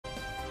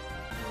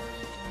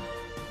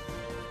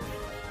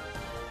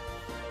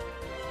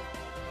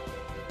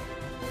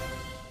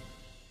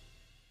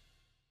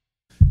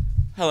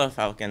Hello,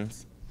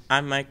 Falcons.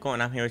 I'm Michael,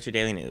 and I'm here with your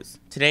daily news.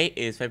 Today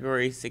is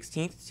February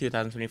 16th,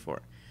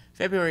 2024.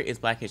 February is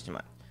Black History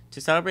Month. To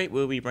celebrate,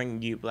 we'll be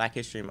bringing you Black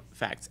History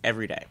facts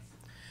every day.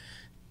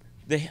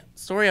 The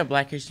story of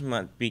Black History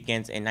Month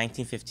begins in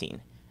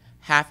 1915,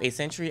 half a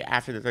century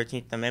after the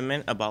 13th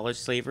Amendment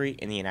abolished slavery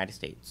in the United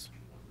States.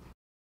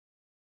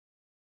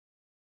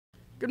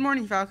 Good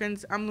morning,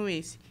 Falcons. I'm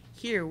Luis,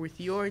 here with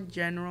your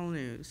general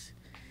news.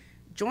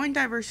 Join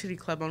Diversity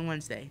Club on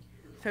Wednesday,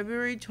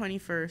 February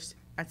 21st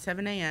at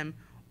 7 a.m.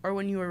 or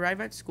when you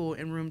arrive at school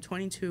in room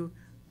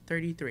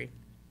 2233.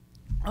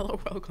 Hello,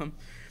 welcome.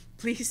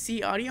 Please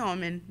see Audio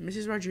Alman,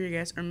 Mrs.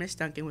 Rodriguez, or Miss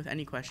Duncan with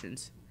any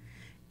questions.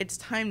 It's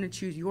time to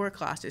choose your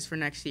classes for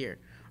next year.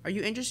 Are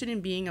you interested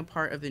in being a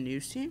part of the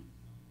news team?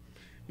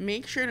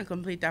 Make sure to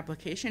complete the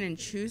application and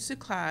choose the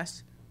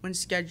class when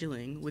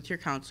scheduling with your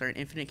counselor at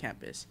Infinite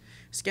Campus.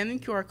 Scan the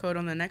QR code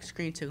on the next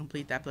screen to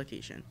complete the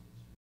application.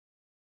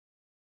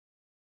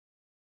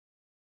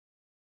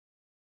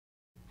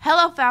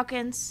 Hello,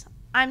 Falcons.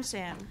 I'm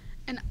Sam.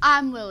 And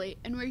I'm Lily,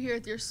 and we're here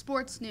with your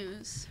sports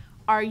news.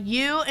 Are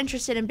you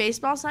interested in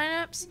baseball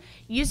signups?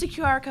 Use the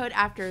QR code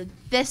after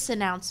this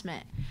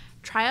announcement.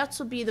 Tryouts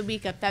will be the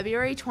week of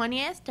February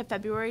 20th to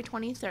February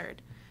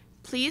 23rd.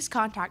 Please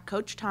contact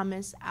Coach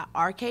Thomas at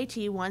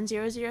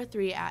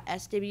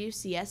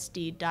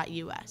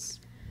rkt1003@swcsd.us.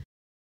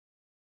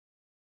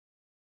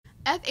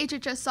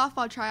 FHHS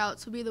softball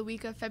tryouts will be the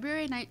week of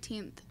February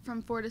 19th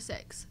from 4 to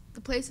 6. The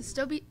place is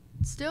still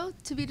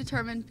to be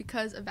determined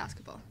because of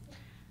basketball.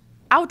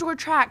 Outdoor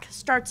track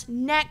starts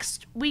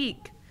next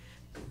week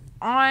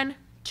on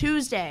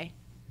Tuesday.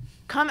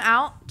 Come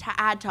out to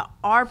add to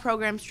our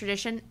program's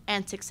tradition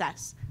and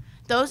success.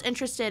 Those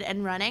interested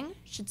in running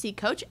should see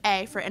Coach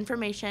A for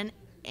information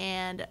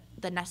and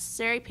the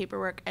necessary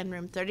paperwork in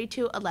room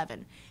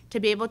 3211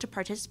 to be able to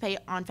participate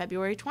on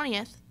February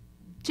 20th,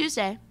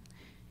 Tuesday.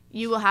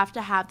 You will have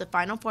to have the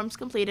final forms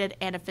completed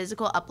and a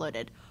physical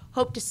uploaded.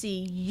 Hope to see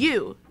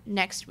you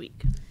next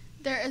week.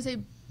 There is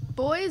a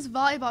boys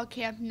volleyball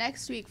camp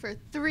next week for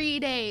 3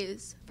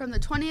 days from the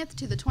 20th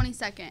to the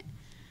 22nd.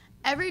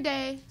 Every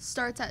day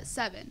starts at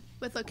 7,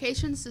 with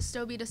locations to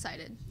still be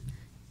decided.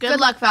 Good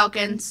luck,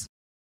 Falcons.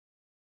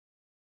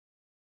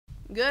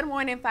 Good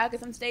morning,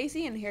 Falcons. I'm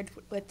Stacy, and here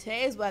with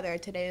today's weather.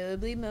 Today will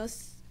be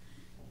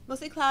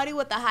mostly cloudy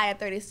with a high of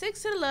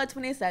 36 to the low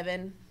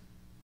 27.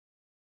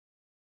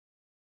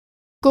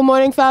 Good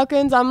morning,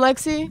 Falcons. I'm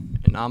Lexi.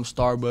 And I'm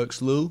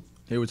Starbucks Lou,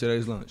 here with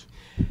today's lunch.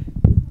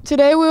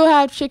 Today we will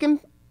have chicken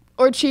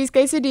or cheese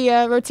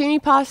quesadilla,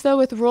 rotini pasta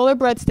with roller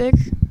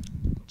breadsticks,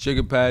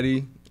 Chicken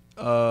patty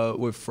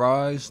with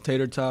fries,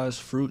 tater tots,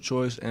 fruit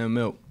choice, and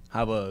milk.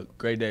 Have a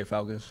great day,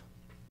 Falcons.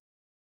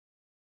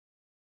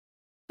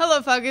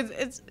 Hello, Falcons.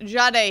 It's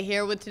Jade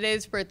here with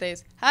today's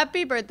birthdays.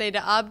 Happy birthday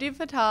to Abdi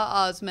Fatah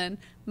Osman,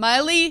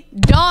 Miley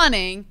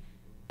Dawning,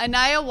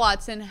 Anaya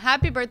Watson.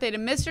 Happy birthday to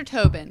Mr.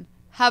 Tobin.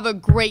 Have a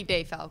great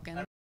day,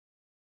 Falcons.